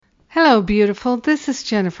Hello, beautiful. This is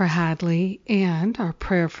Jennifer Hadley, and our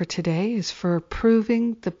prayer for today is for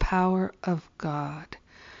proving the power of God.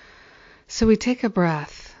 So we take a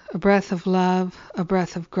breath of love, a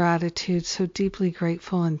breath of gratitude, so deeply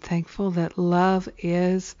grateful and thankful that love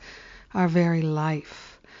is our very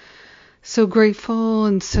life. So grateful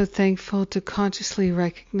and so thankful to consciously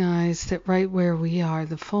recognize that right where we are,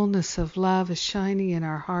 the fullness of love is shining in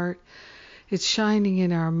our heart, it's shining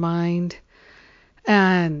in our mind,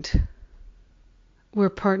 and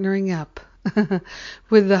we're partnering up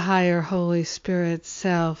with the higher Holy Spirit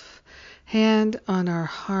self. Hand on our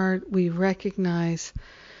heart, we recognize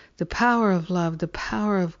the power of love, the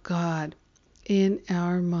power of God in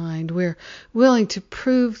our mind. We're willing to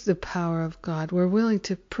prove the power of God. We're willing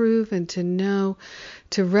to prove and to know,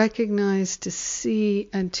 to recognize, to see,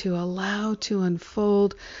 and to allow to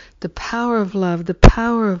unfold the power of love, the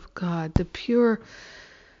power of God, the pure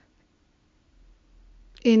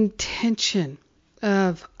intention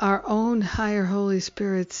of our own higher Holy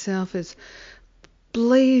Spirit self is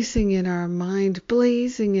blazing in our mind,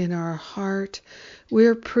 blazing in our heart.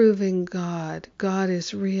 We're proving God. God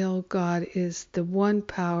is real. God is the one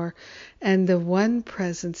power and the one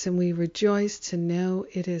presence, and we rejoice to know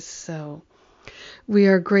it is so. We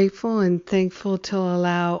are grateful and thankful to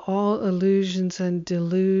allow all illusions and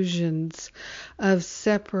delusions of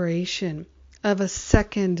separation, of a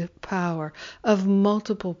second power, of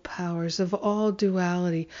multiple powers, of all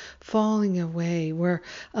duality falling away. We're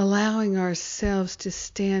allowing ourselves to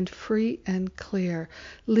stand free and clear,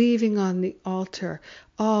 leaving on the altar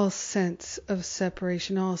all sense of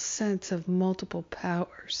separation, all sense of multiple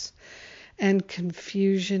powers and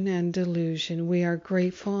confusion and delusion. We are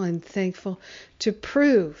grateful and thankful to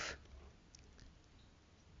prove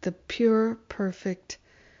the pure, perfect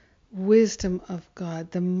wisdom of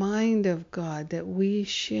God, the mind of God that we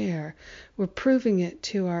share. We're proving it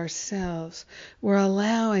to ourselves. We're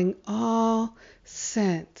allowing all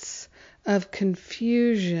sense of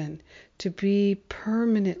confusion to be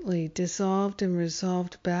permanently dissolved and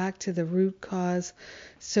resolved back to the root cause,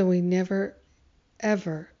 so we never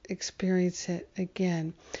ever experience it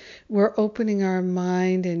again. We're opening our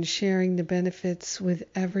mind and sharing the benefits with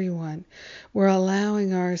everyone. We're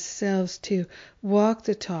allowing ourselves to walk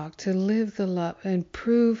the talk, to live the love, and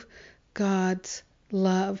prove God's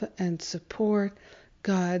love and support,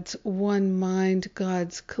 God's one mind,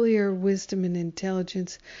 God's clear wisdom and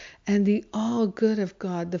intelligence, and the all good of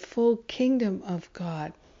God, the full kingdom of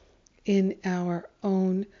God in our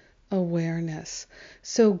own awareness.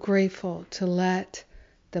 So grateful to let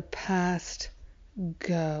the past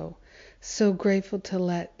go. So grateful to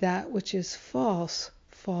let that which is false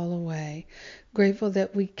fall away. Grateful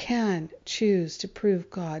that we can choose to prove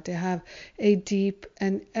God, to have a deep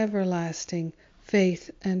and everlasting faith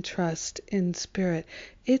and trust in Spirit.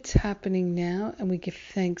 It's happening now, and we give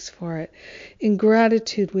thanks for it. In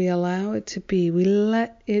gratitude, we allow it to be. We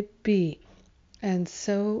let it be. And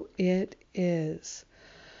so it is.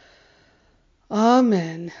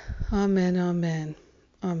 Amen. Amen. Amen.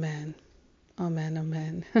 Amen. Amen.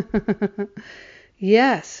 Amen.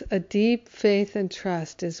 Yes, a deep faith and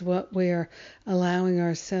trust is what we're allowing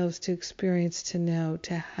ourselves to experience, to know,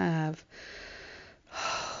 to have.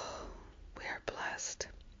 We are blessed.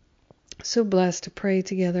 So blessed to pray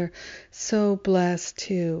together. So blessed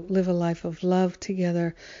to live a life of love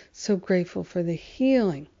together. So grateful for the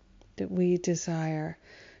healing that we desire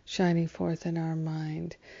shining forth in our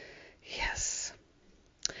mind. Yes.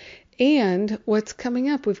 And what's coming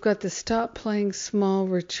up? We've got the Stop Playing Small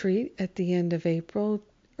retreat at the end of April.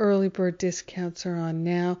 Early bird discounts are on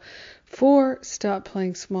now for Stop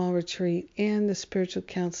Playing Small retreat and the Spiritual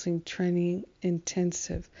Counseling Training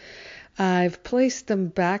Intensive. I've placed them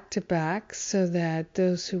back to back so that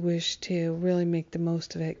those who wish to really make the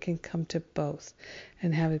most of it can come to both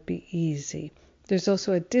and have it be easy. There's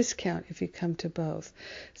also a discount if you come to both.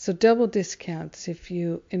 So double discounts if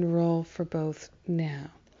you enroll for both now.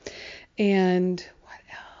 And what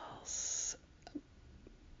else?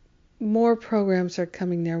 More programs are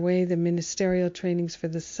coming their way. The ministerial trainings for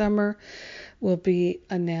the summer will be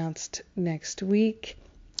announced next week.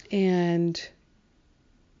 And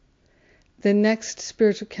the next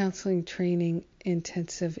spiritual counseling training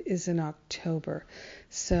intensive is in October.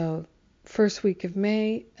 So first week of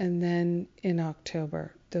May and then in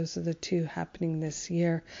October. Those are the two happening this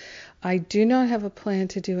year. I do not have a plan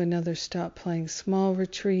to do another Stop Playing Small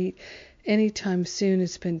retreat anytime soon.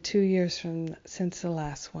 It's been 2 years since the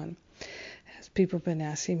last one. As people have been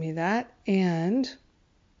asking me that. And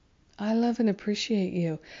I love and appreciate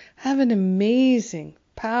you. Have an amazing,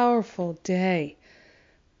 powerful day.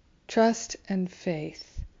 Trust and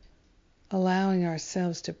faith. allowing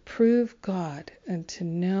ourselves to prove God and to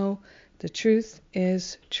know the truth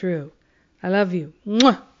is true. I love you.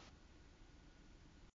 Mwah!